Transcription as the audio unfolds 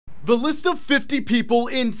The list of 50 people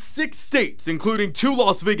in 6 states, including 2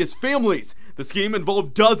 Las Vegas families. The scheme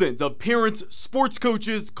involved dozens of parents, sports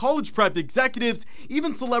coaches, college prep executives,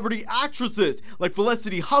 even celebrity actresses like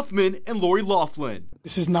Felicity Huffman and Lori Loughlin.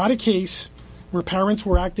 This is not a case where parents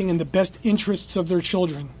were acting in the best interests of their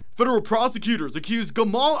children. Federal prosecutors accused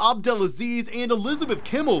Gamal Abdelaziz and Elizabeth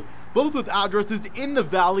Kimmel, both with addresses in the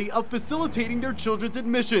Valley, of facilitating their children's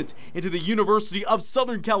admissions into the University of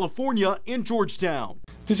Southern California in Georgetown.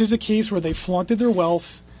 This is a case where they flaunted their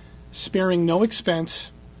wealth, sparing no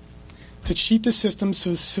expense, to cheat the system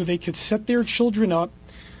so they could set their children up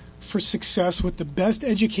for success with the best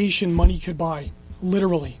education money could buy,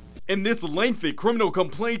 literally. In this lengthy criminal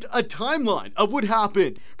complaint, a timeline of what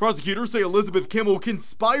happened. Prosecutors say Elizabeth Kimmel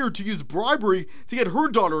conspired to use bribery to get her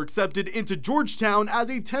daughter accepted into Georgetown as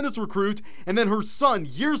a tennis recruit, and then her son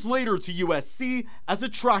years later to USC as a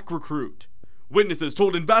track recruit. Witnesses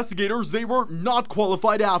told investigators they were not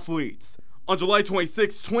qualified athletes. On July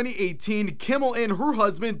 26, 2018, Kimmel and her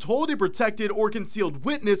husband told a protected or concealed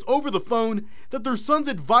witness over the phone that their son's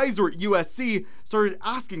advisor at USC started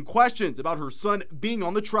asking questions about her son being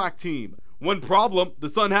on the track team. One problem, the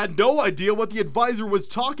son had no idea what the advisor was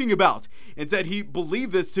talking about and said he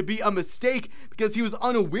believed this to be a mistake because he was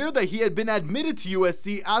unaware that he had been admitted to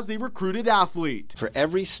USC as a recruited athlete. For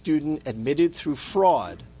every student admitted through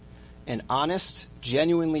fraud, an honest,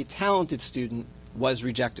 genuinely talented student was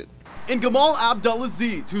rejected. And Gamal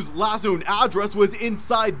Abdelaziz, whose last known address was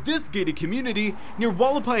inside this gated community near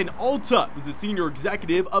Wallapai and Alta, was a senior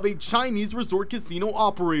executive of a Chinese resort casino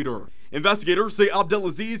operator. Investigators say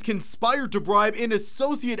Abdelaziz conspired to bribe an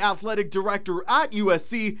associate athletic director at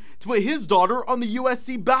USC to put his daughter on the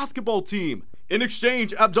USC basketball team. In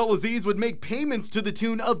exchange, Abdelaziz would make payments to the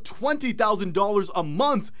tune of $20,000 a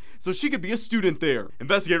month so she could be a student there.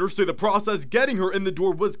 Investigators say the process getting her in the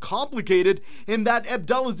door was complicated and that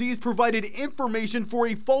Abdelaziz provided information for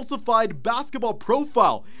a falsified basketball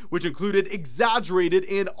profile, which included exaggerated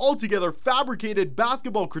and altogether fabricated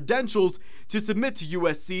basketball credentials to submit to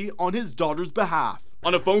USC on his daughter's behalf.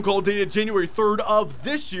 On a phone call dated January 3rd of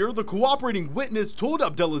this year, the cooperating witness told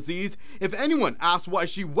Abdelaziz if anyone asked why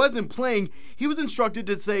she wasn't playing, he was instructed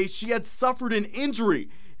to say she had suffered an injury,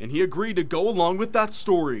 and he agreed to go along with that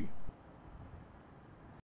story.